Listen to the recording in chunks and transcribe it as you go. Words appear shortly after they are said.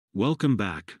Welcome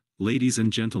back, ladies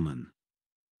and gentlemen.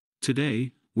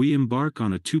 Today, we embark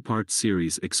on a two-part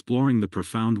series exploring the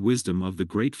profound wisdom of the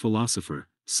great philosopher,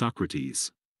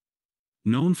 Socrates.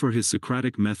 Known for his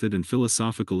Socratic method and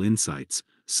philosophical insights,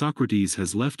 Socrates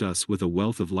has left us with a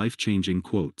wealth of life-changing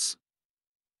quotes.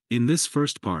 In this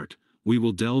first part, we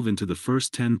will delve into the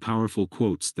first 10 powerful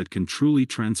quotes that can truly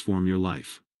transform your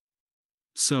life.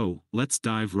 So, let's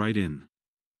dive right in.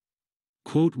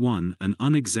 Quote 1: An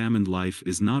unexamined life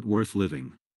is not worth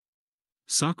living.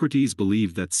 Socrates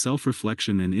believed that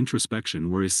self-reflection and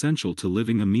introspection were essential to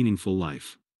living a meaningful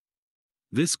life.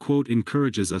 This quote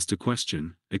encourages us to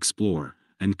question, explore,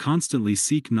 and constantly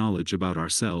seek knowledge about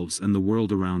ourselves and the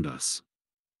world around us.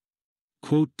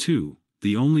 Quote 2: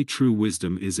 The only true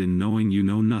wisdom is in knowing you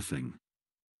know nothing.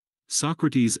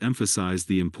 Socrates emphasized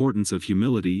the importance of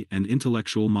humility and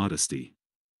intellectual modesty.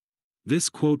 This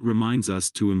quote reminds us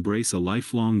to embrace a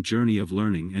lifelong journey of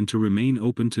learning and to remain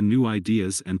open to new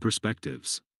ideas and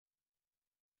perspectives.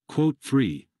 Quote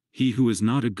 3: He who is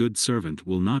not a good servant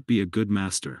will not be a good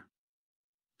master.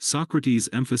 Socrates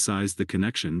emphasized the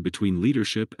connection between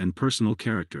leadership and personal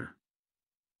character.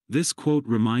 This quote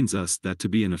reminds us that to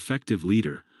be an effective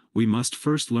leader, we must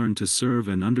first learn to serve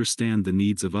and understand the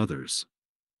needs of others.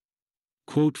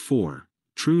 Quote 4: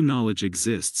 True knowledge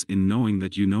exists in knowing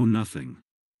that you know nothing.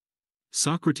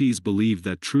 Socrates believed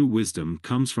that true wisdom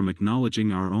comes from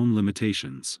acknowledging our own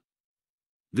limitations.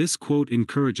 This quote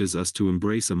encourages us to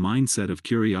embrace a mindset of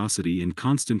curiosity and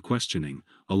constant questioning,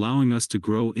 allowing us to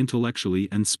grow intellectually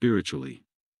and spiritually.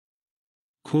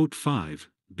 Quote 5: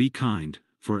 Be kind,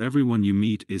 for everyone you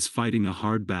meet is fighting a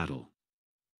hard battle.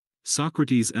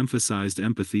 Socrates emphasized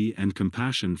empathy and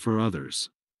compassion for others.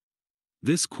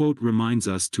 This quote reminds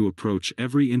us to approach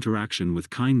every interaction with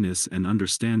kindness and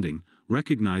understanding,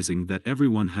 recognizing that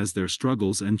everyone has their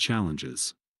struggles and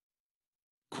challenges.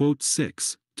 Quote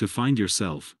 6: To find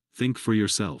yourself, think for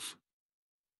yourself.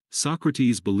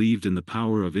 Socrates believed in the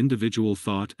power of individual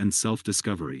thought and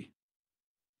self-discovery.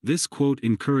 This quote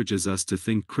encourages us to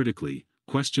think critically,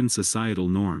 question societal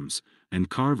norms, and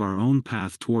carve our own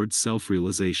path towards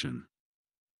self-realization.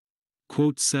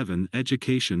 Quote 7: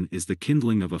 Education is the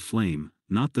kindling of a flame,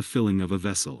 not the filling of a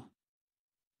vessel.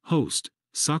 Host: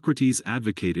 Socrates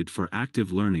advocated for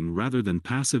active learning rather than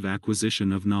passive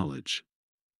acquisition of knowledge.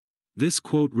 This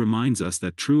quote reminds us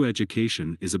that true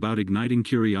education is about igniting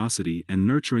curiosity and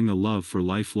nurturing a love for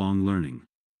lifelong learning.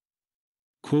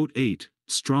 Quote 8: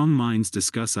 Strong minds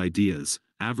discuss ideas,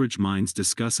 average minds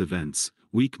discuss events,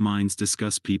 weak minds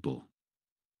discuss people.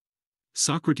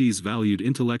 Socrates valued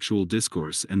intellectual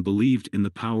discourse and believed in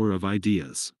the power of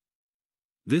ideas.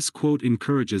 This quote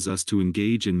encourages us to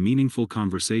engage in meaningful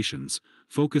conversations,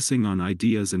 focusing on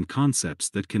ideas and concepts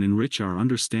that can enrich our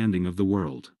understanding of the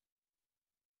world.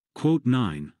 Quote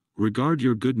 9: Regard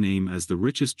your good name as the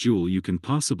richest jewel you can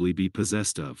possibly be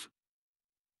possessed of.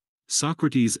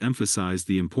 Socrates emphasized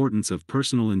the importance of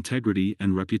personal integrity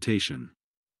and reputation.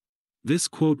 This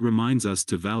quote reminds us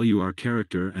to value our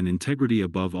character and integrity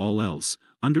above all else,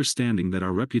 understanding that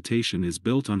our reputation is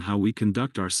built on how we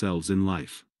conduct ourselves in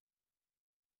life.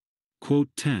 Quote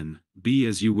 10: Be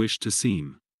as you wish to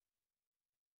seem.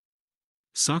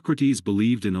 Socrates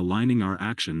believed in aligning our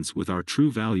actions with our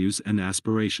true values and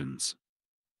aspirations.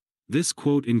 This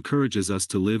quote encourages us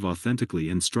to live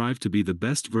authentically and strive to be the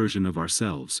best version of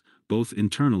ourselves, both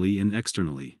internally and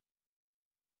externally.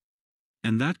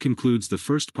 And that concludes the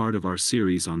first part of our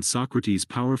series on Socrates'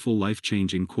 powerful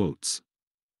life-changing quotes.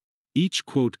 Each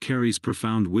quote carries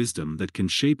profound wisdom that can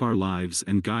shape our lives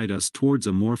and guide us towards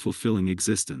a more fulfilling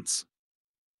existence.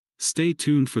 Stay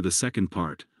tuned for the second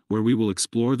part, where we will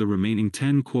explore the remaining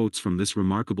 10 quotes from this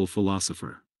remarkable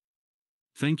philosopher.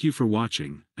 Thank you for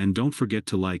watching, and don't forget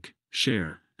to like,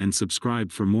 share, and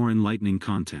subscribe for more enlightening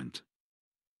content.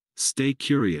 Stay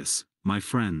curious, my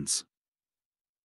friends.